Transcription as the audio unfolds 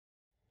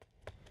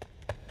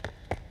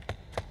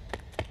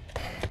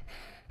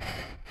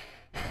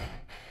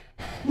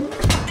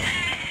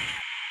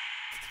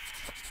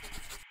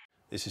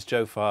This is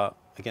JoeFarr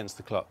against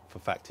the clock for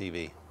Fact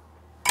TV.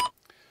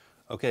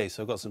 Okay,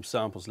 so I've got some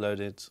samples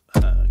loaded.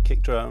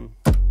 Kick drum,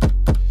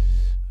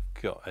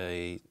 I've got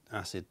a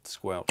acid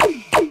squelch,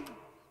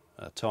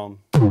 tom,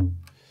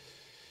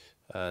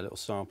 a little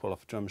sample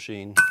off a drum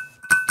machine,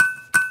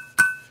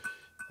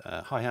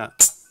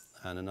 hi-hat,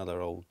 and another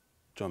old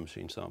drum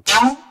machine sample.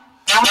 So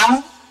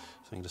I'm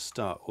going to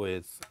start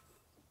with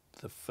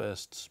the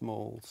first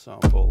small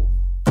sample.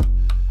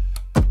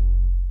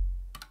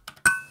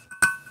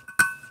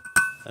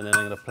 And then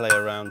I'm going to play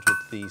around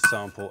with the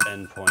sample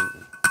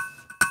endpoint,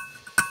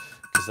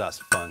 because that's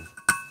fun.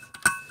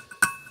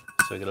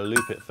 So I'm going to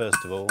loop it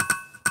first of all,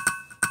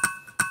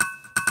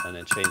 and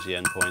then change the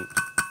endpoint.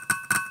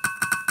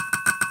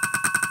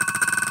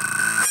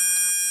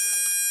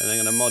 And then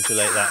I'm going to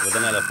modulate that with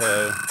an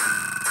LFO.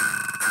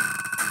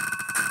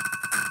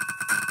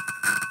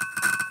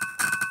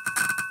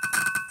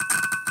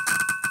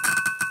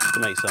 Just to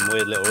make some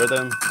weird little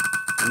rhythm.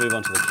 I'll move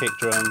on to the kick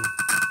drum.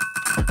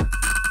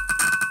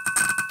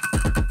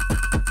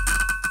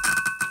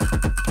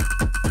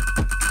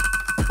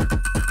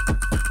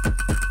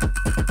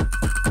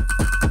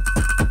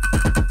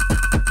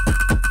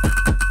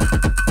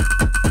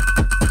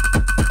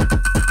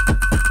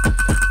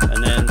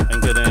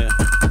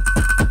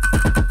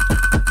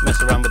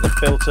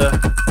 Filter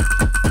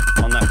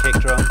on that kick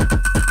drum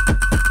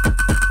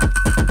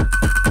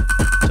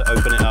to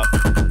open it up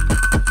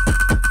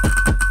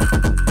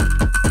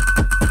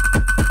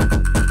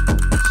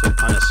so it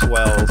kind of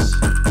swells.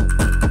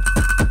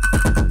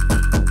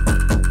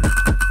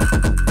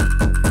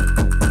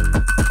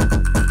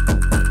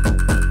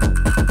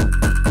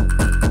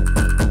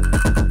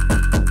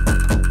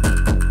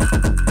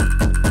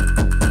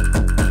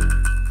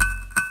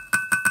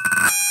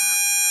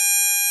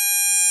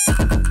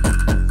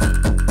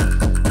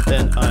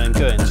 Then I'm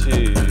going to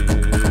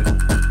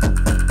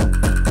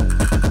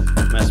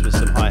mess with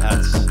some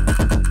hi-hats.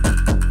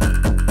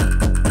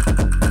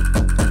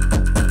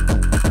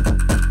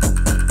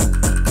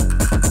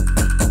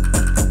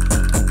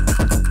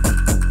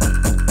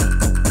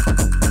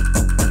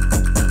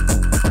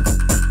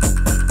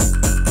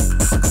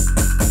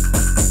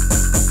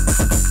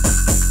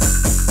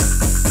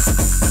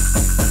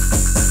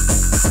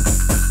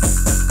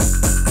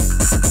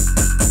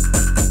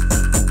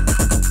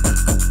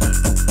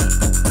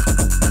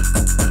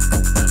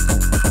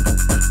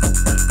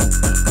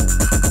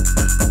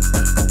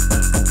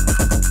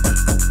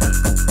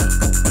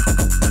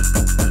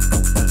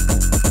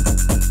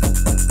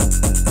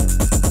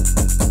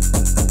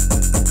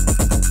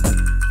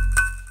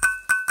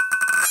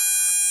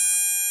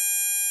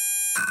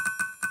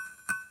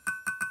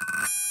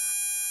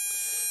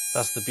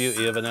 That's the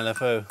beauty of an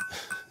LFO.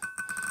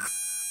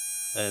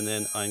 And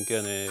then I'm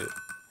going to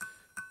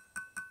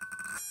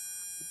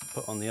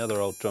put on the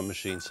other old drum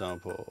machine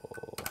sample.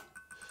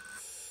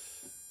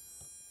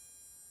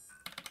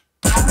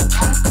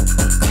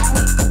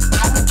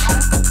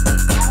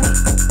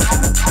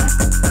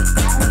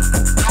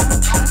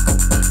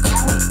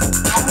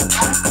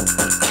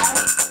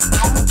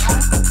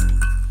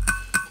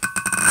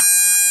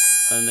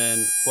 And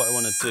then what I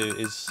want to do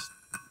is,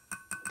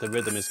 the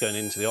rhythm is going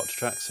into the octave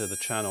track, so the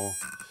channel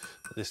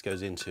that this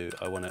goes into,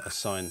 I want to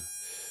assign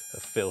a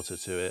filter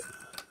to it.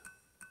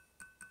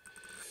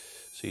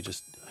 So you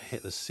just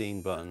hit the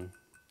scene button,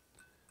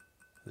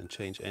 then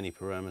change any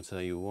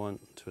parameter you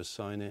want to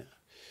assign it.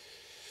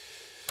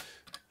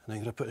 And I'm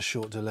going to put a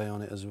short delay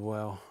on it as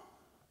well.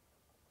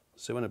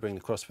 So when I bring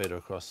the crossfader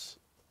across,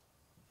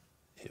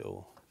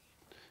 it'll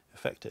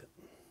affect it.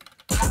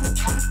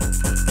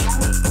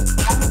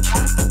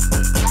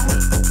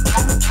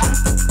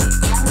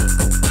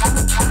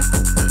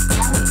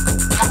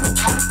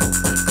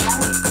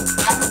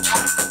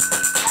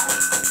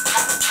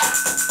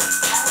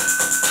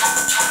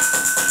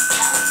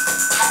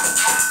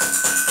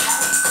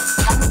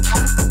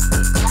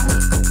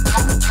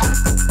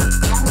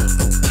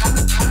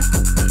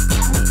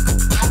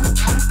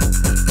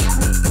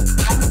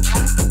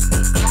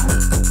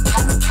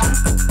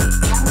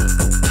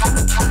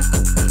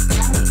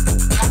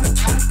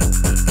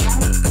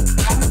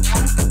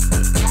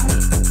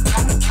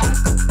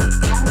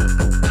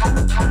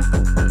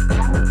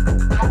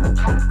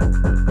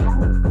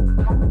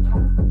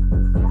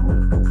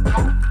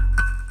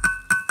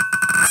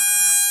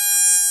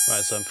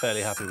 Right, so I'm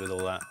fairly happy with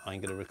all that.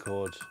 I'm going to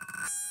record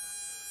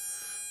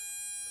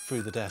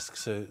through the desk.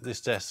 So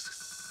this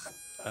desk's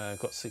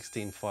got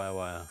 16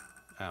 firewire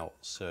out,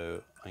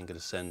 so I'm going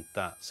to send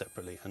that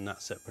separately and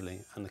that separately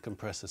and the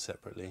compressor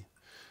separately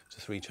to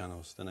 3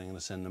 channels. Then I'm going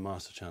to send the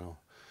master channel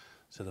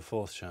to the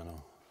 4th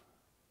channel.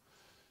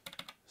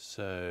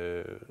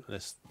 So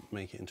let's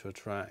make it into a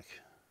track.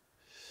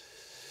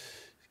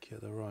 Get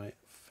the right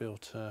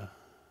filter.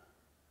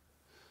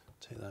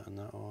 Take that and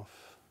that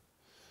off.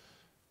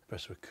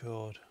 Press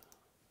record.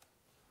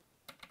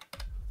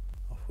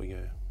 Off we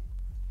go.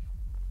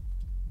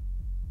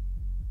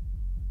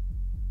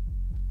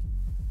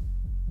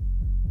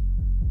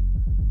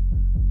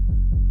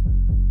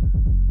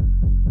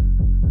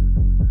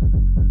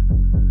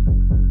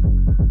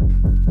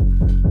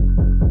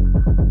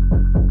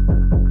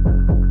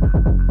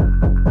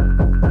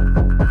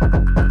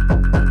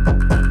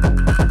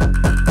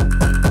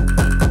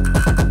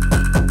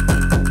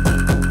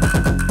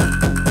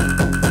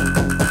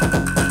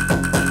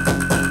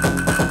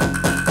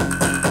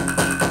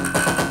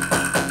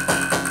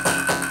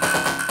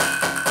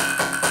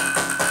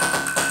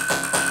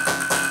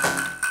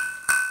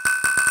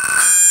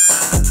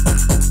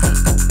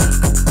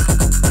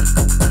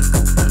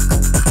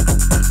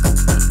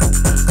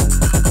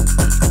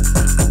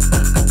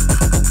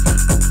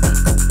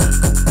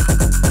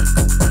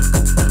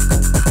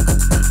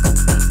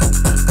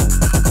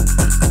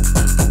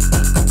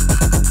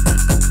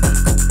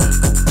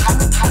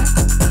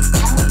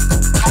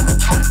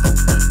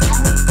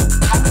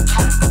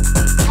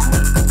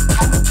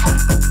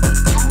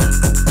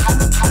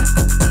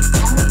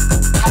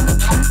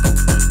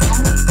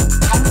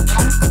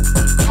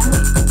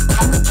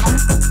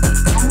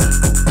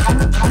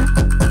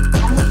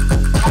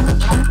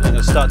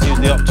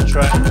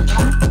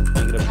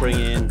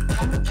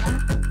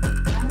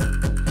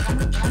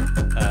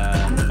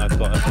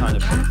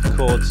 kind of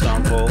chord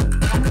sample.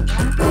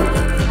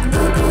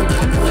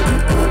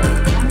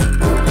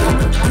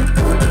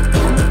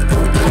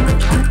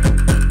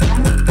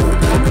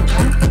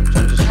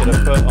 I'm just going to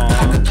put on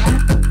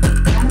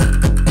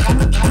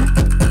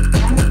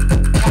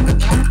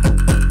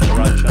the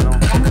right channel.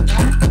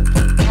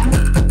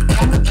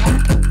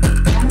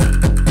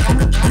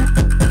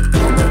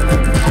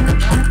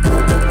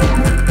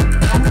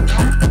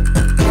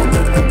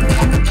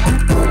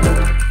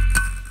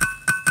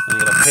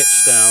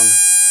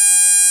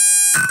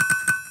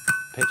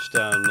 Pitch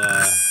down,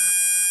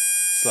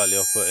 slightly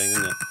off-putting,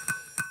 isn't it?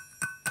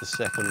 The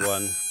second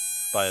one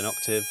by an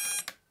octave.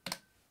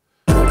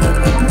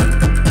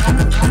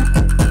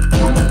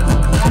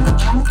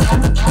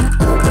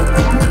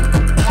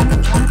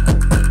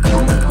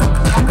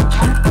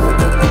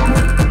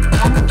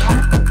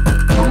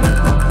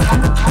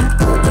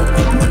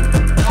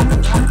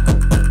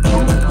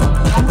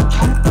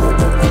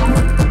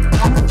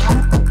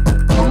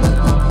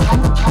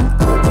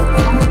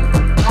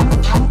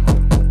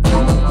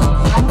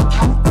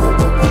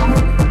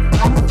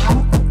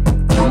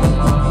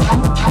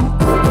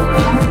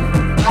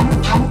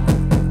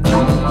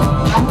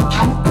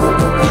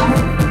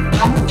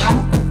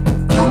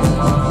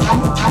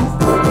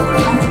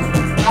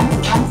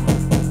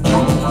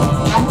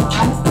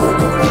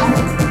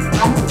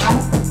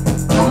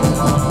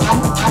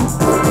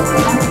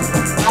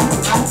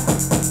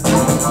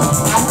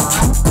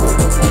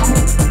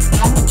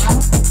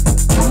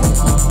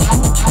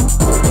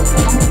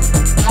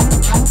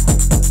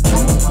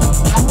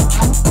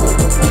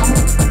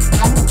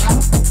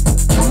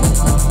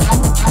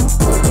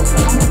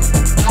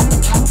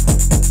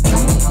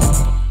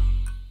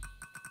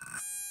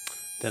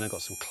 Then I've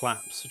got some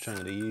claps which I'm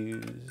going to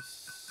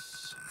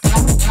use.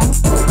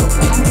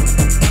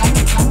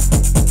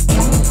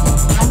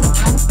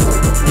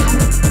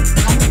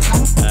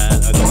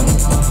 And I've got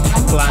a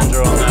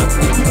flanger on that,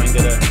 which I'm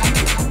going to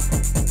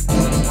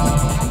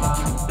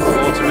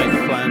automate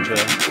the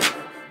flanger.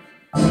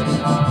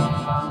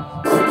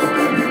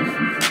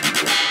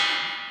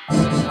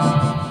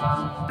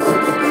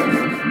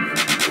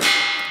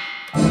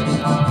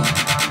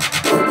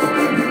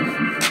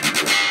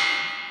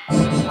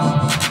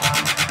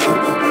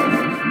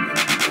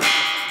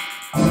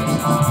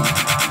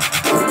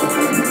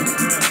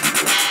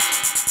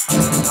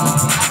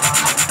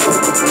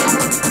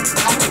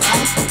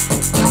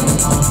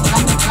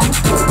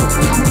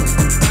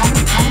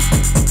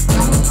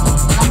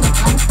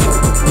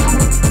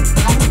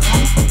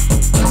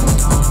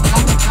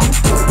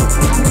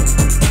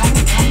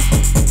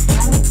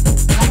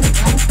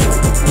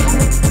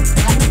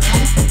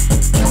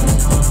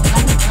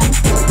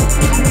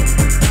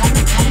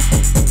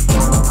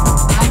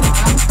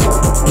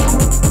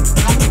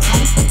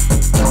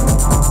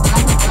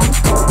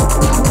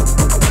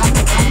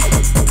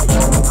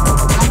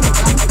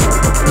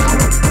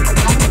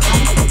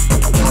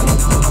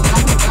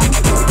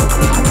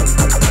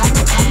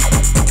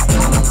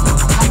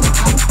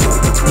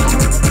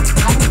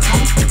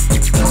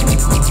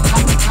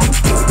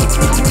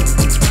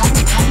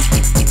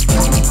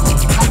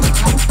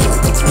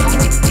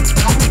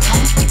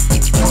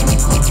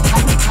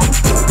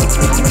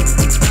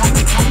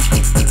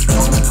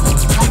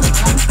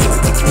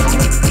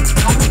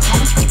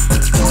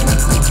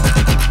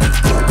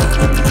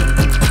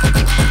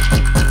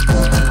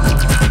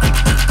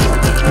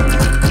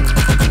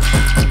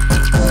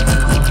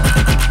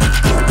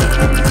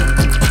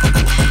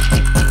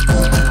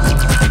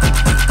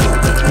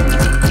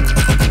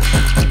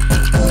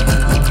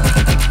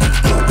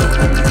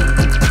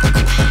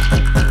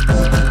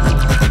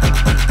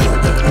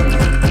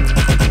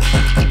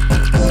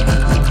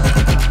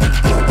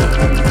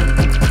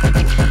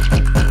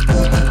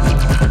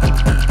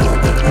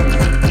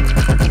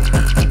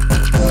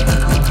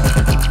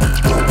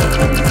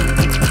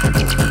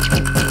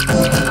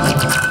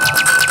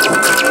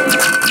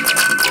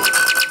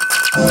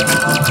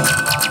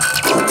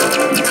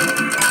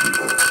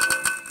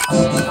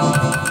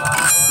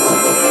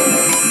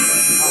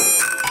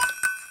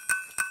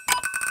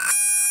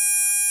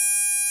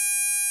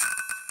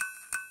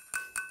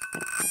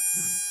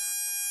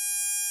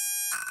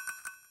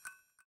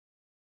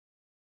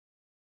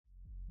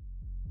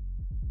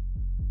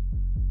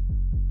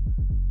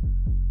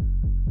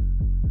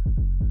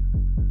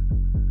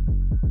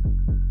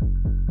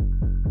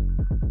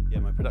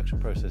 Production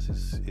process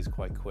is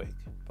quite quick,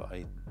 but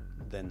I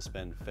then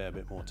spend a fair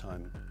bit more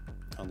time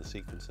on the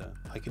sequencer.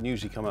 I can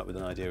usually come up with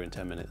an idea in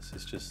 10 minutes.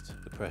 It's just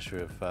the pressure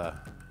of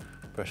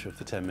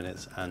the 10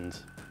 minutes and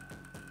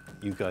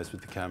you guys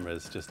with the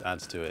cameras just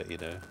adds to it, you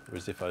know.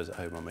 Whereas if I was at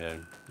home on my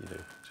own, you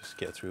know, just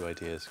get through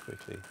ideas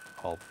quickly.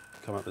 I'll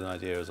come up with an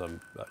idea as I'm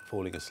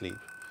falling asleep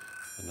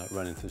and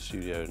run into the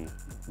studio and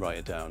write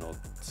it down or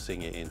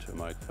sing it into a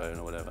microphone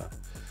or whatever.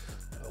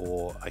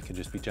 Or I could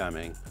just be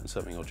jamming and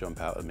something will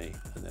jump out at me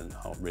and then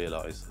I'll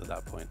realise at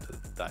that point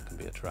that that can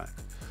be a track.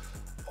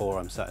 Or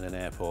I'm sat in an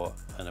airport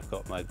and I've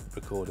got my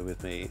recorder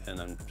with me and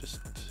I'm just,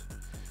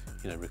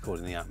 you know,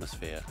 recording the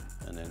atmosphere,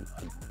 and then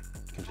I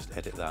can just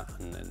edit that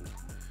and then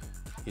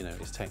you know,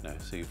 it's techno,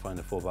 so you find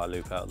a 4-bar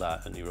loop out of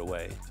that and you're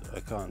away. So I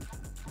can't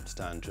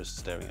stand just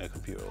staring at a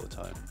computer all the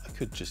time. I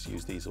could just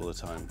use these all the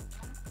time,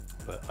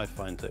 but I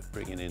find that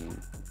bringing in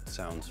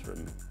sounds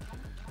from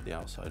the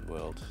outside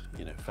world,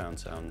 you know, found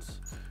sounds,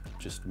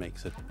 just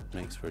makes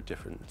for a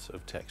different sort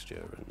of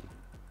texture and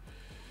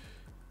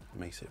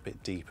makes it a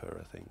bit deeper,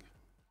 I think.